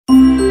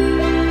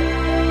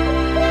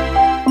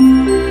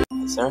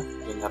Officer,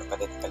 Junior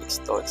Cadet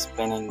Calixto,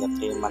 explaining the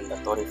 3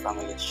 mandatory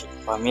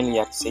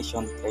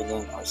familiarization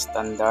training or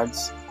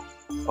standards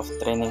of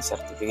training,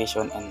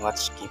 certification, and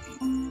watchkeeping.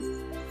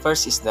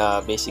 First is the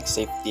basic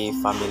safety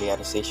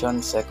familiarization,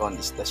 second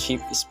is the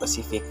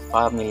ship-specific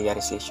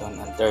familiarization,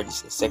 and third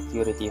is the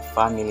security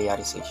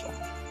familiarization.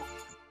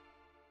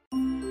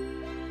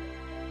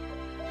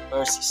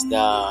 First is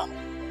the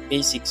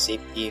basic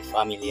safety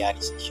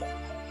familiarization.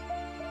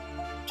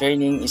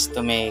 Training is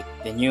to make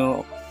the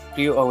new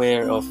crew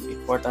aware of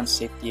important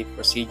safety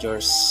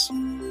procedures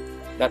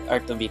that are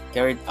to be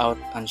carried out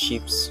on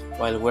ships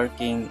while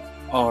working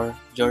or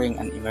during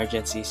an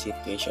emergency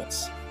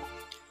situations.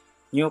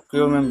 New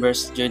crew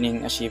members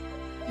joining a ship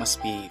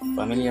must be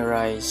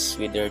familiarized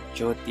with their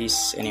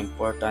duties and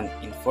important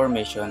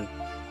information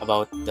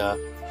about the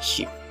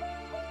ship.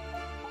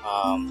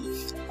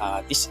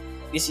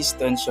 This is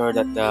to ensure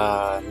that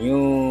the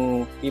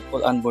new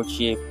people on board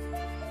ship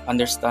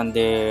understand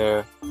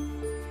their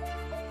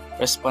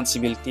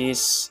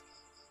responsibilities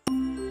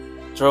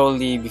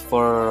thoroughly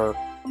before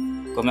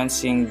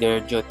commencing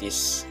their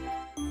duties.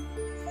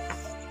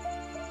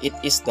 It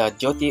is the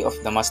duty of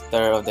the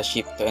master of the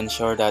ship to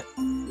ensure that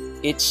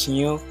each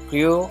new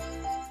crew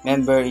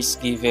member is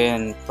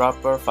given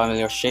proper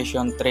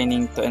familiarization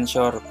training to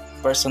ensure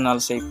personal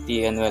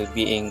safety and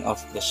well-being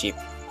of the ship.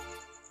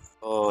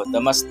 So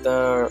the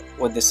master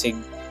would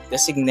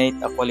designate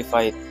a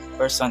qualified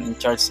person in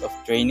charge of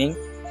training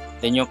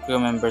the new crew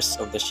members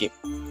of the ship.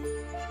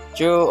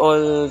 Through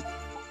all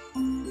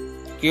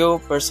crew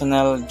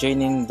personnel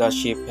joining the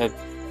ship have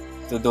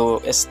to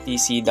do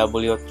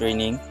STCW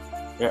training.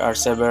 There are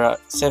several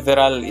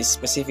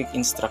specific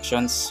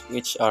instructions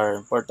which are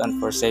important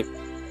for safe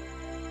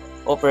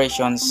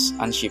operations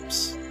on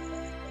ships.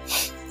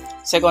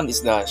 Second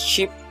is the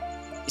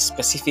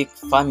ship-specific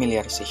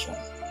familiarization.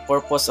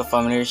 Purpose of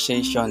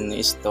familiarization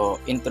is to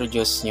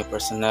introduce new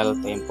personnel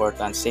to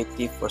important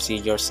safety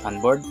procedures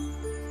on board,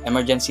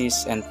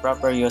 emergencies, and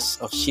proper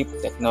use of ship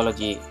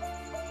technology.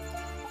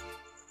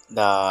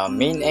 The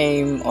main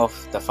aim of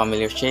the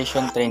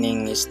familiarization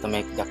training is to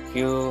make the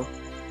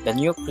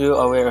new crew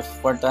aware of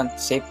important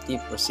safety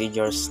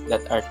procedures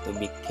that are to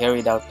be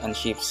carried out on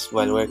ships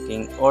while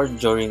working or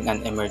during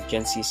an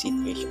emergency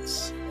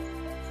situations.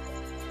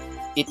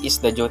 It is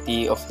the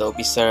duty of the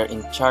officer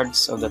in charge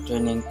of the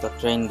training to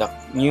train the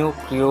new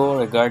crew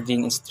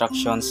regarding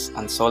instructions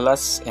on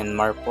SOLAS and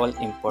MARPOL,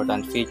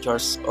 important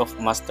features of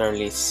master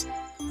list,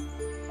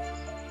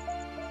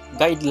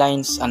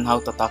 guidelines on how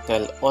to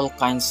tackle all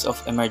kinds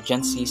of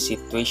emergency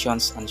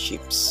situations on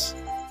ships,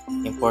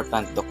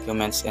 important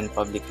documents and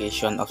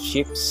publication of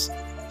ships,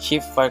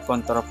 ship fire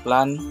control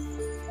plan,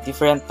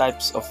 different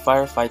types of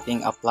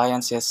firefighting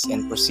appliances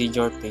and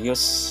procedure to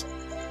use.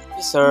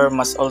 Officer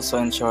must also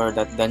ensure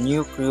that the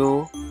new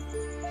crew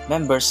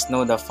members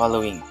know the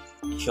following: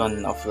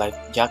 provision of life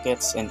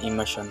jackets and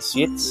immersion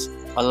suits,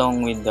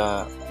 along with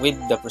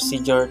the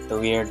procedure to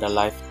wear the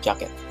life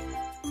jacket,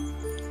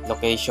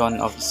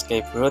 location of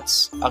escape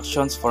routes,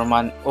 actions for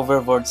man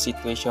overboard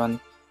situation,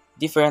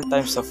 different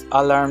types of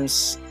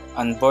alarms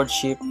on board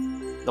ship,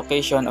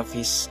 location of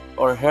his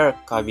or her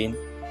cabin,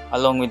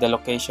 along with the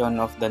location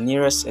of the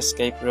nearest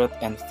escape route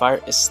and fire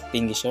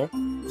extinguisher,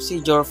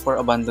 procedure for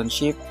abandoned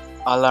ship,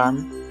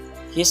 alarm,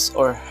 his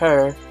or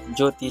her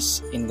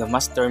duties in the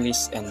master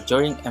list and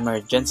during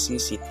emergency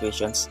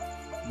situations,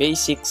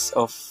 basics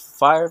of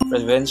fire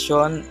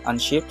prevention on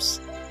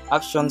ships,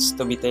 actions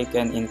to be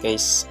taken in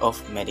case of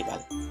medical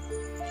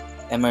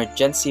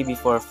emergency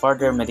before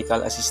further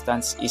medical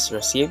assistance is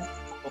received,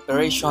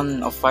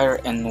 operation of fire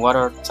and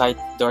watertight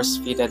doors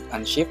fitted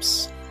on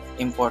ships,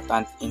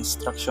 important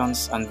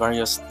instructions on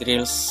various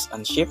drills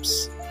on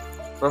ships,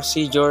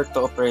 procedure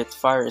to operate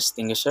fire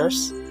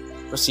extinguishers,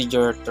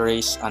 procedure to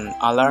raise an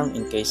alarm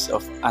in case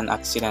of an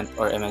accident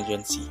or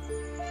emergency.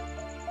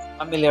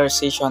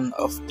 Familiarization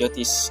of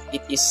duties.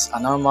 It is a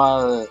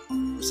normal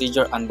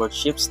procedure on board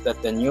ships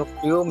that the new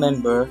crew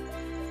member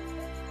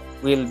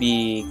will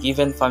be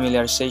given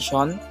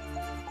familiarization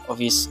of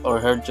his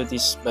or her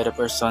duties by the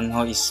person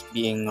who is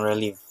being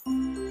relieved.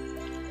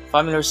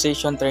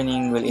 Familiarization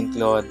training will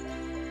include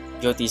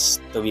duties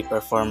to be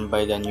performed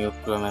by the new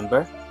crew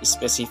member,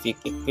 specific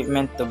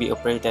equipment to be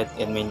operated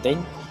and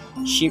maintained,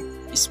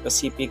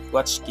 ship-specific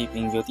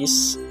watchkeeping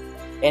duties,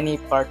 any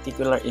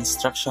particular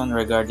instruction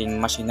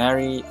regarding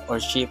machinery or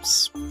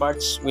ship's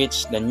parts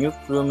which the new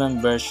crew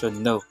member should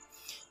know.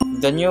 If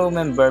the new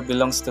member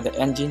belongs to the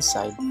engine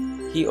side,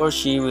 he or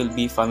she will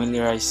be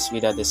familiarized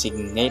with the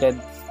designated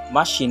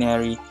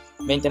machinery,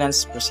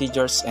 maintenance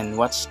procedures, and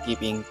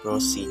watchkeeping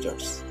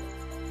procedures.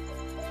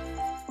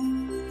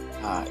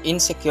 In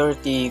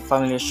security,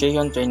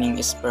 familiarization training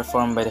is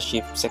performed by the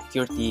ship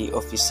security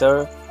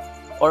officer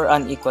or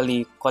an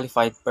equally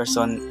qualified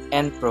person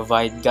and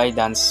provide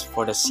guidance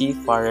for the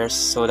seafarers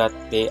so that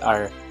they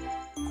are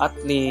at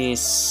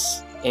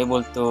least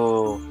able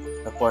to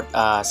report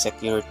a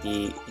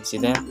security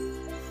incident,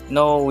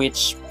 know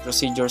which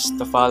procedures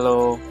to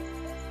follow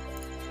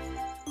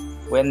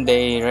when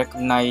they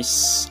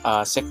recognize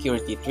a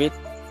security threat,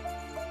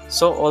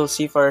 So all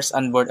seafarers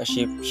on board a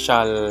ship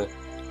shall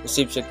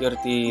receive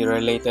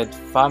security-related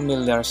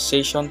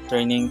familiarization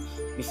training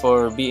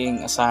before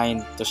being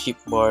assigned to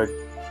shipboard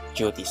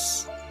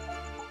duties.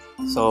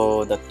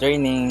 So the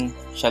training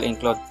shall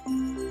include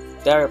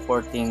the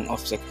reporting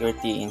of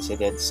security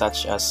incidents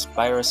such as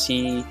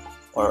piracy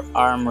or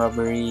armed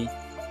robbery,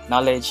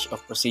 knowledge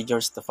of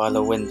procedures to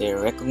follow when they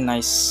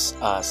recognize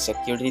a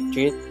security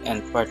threat,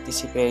 and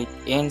participate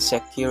in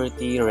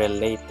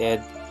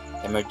security-related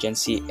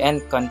emergency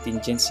and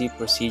contingency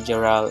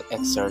procedural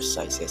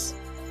exercises.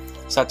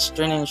 Such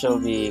training shall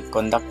be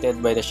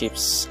conducted by the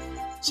ship's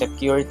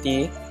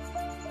security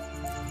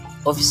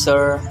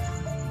officer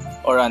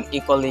or an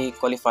equally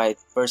qualified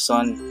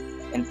person,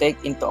 and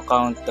take into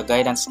account the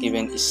guidance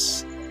given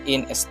is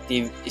in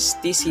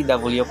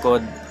STCW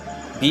Code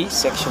B,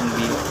 Section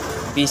B,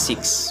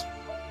 B6.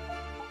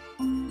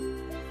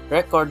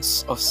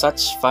 Records of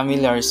such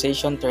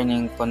familiarization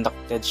training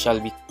conducted shall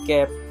be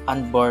kept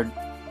on board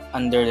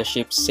under the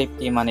ship's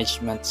safety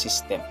management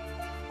system.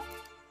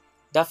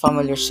 The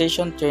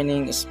familiarization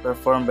training is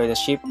performed by the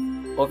ship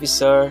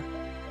officer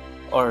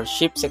or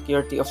ship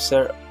security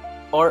officer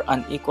or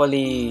an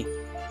equally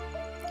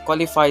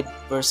qualified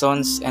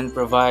persons, and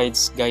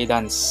provides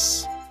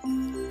guidance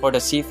for the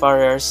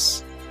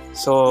seafarers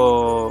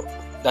so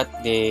that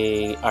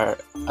they are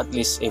at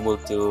least able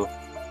to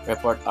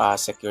report a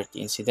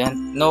security incident,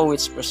 know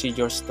which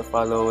procedures to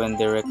follow when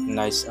they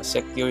recognize a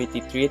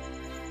security threat,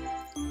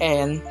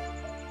 and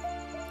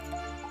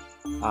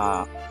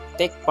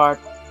take part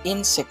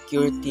in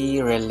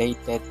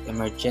security-related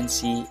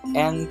emergency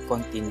and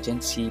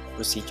contingency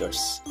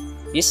procedures.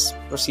 These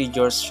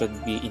procedures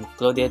should be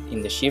included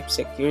in the ship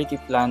security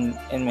plan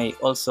and may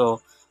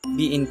also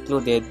be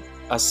included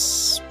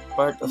as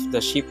part of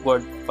the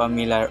shipboard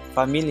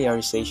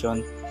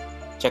familiarization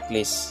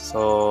checklist.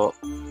 So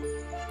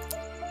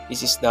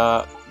these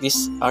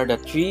are the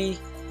 3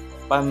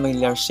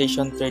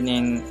 familiarization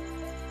training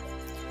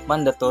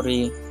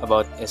mandatory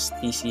about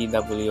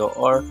STCW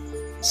or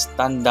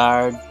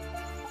Standard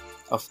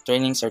of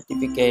Training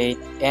Certificate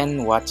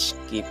and Watch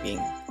Keeping.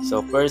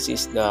 So first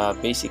is the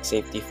basic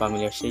safety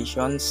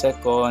familiarization,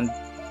 second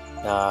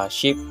the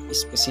ship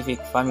specific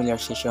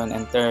familiarization,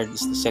 and third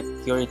is the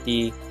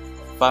security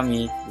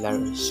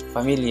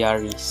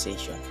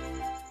familiarization.